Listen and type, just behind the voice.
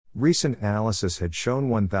Recent analysis had shown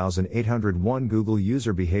 1,801 Google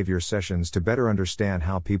user behavior sessions to better understand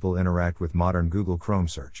how people interact with modern Google Chrome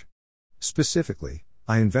search. Specifically,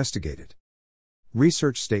 I investigated.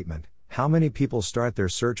 Research statement: how many people start their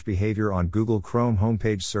search behavior on Google Chrome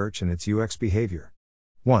homepage search and its UX behavior?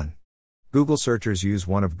 1. Google searchers use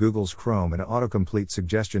one of Google's Chrome and autocomplete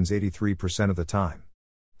suggestions 83% of the time.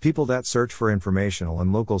 People that search for informational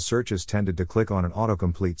and local searches tended to click on an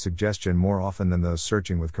autocomplete suggestion more often than those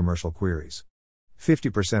searching with commercial queries.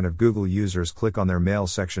 50% of Google users click on their mail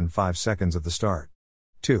section 5 seconds at the start.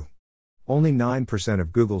 2. Only 9%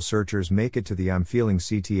 of Google searchers make it to the I'm feeling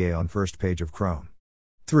CTA on first page of Chrome.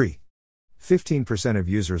 3. 15% of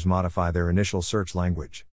users modify their initial search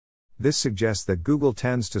language. This suggests that Google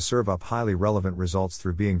tends to serve up highly relevant results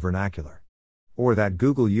through being vernacular. Or that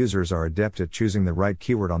Google users are adept at choosing the right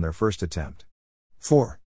keyword on their first attempt.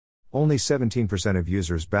 4. Only 17% of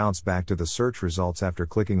users bounce back to the search results after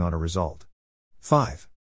clicking on a result. 5.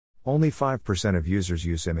 Only 5% of users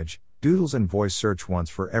use image, doodles and voice search once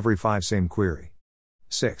for every 5 same query.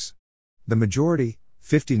 6. The majority,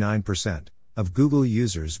 59%, of Google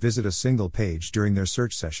users visit a single page during their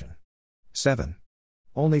search session. 7.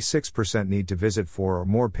 Only 6% need to visit 4 or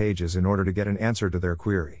more pages in order to get an answer to their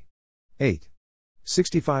query. 8.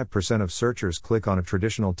 65% of searchers click on a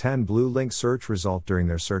traditional 10 blue link search result during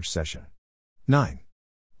their search session. 9.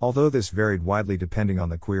 Although this varied widely depending on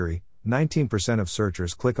the query, 19% of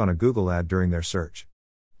searchers click on a Google ad during their search.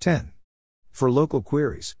 10. For local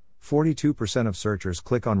queries, 42% of searchers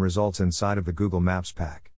click on results inside of the Google Maps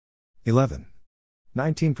pack. 11.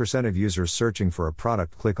 19% of users searching for a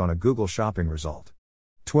product click on a Google Shopping result.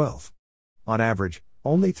 12. On average,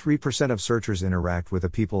 only 3% of searchers interact with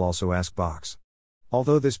a People Also Ask box.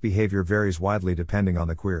 Although this behavior varies widely depending on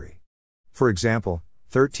the query. For example,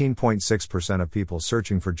 13.6% of people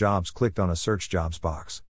searching for jobs clicked on a Search Jobs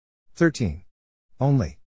box. 13.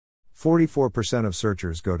 Only 44% of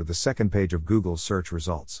searchers go to the second page of Google's search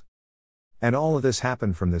results. And all of this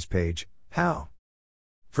happened from this page, how?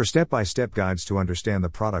 For step-by-step guides to understand the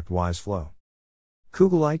product-wise flow.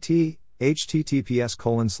 Google IT,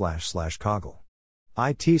 https://coggle.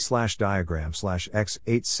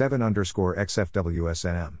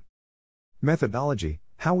 IT/diagram/x87_XFWSNM. Methodology: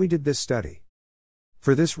 how we did this study.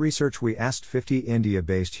 For this research we asked 50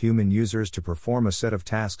 India-based human users to perform a set of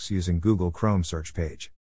tasks using Google Chrome search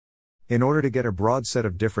page. In order to get a broad set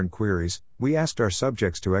of different queries, we asked our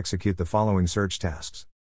subjects to execute the following search tasks.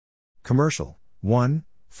 Commercial: 1.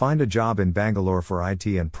 Find a job in Bangalore for IT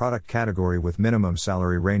and product category with minimum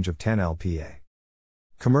salary range of 10 LPA.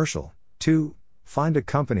 Commercial: 2. Find a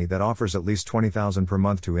company that offers at least $20,000 per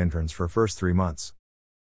month to interns for first 3 months.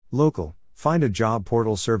 Local: find a job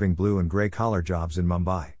portal serving blue and gray collar jobs in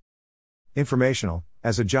Mumbai. Informational: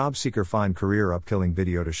 as a job seeker, find career upskilling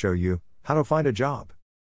video to show you how to find a job.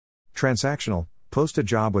 Transactional: post a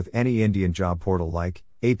job with any Indian job portal like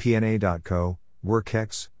apna.co,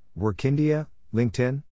 WorkX, WorkIndia, LinkedIn.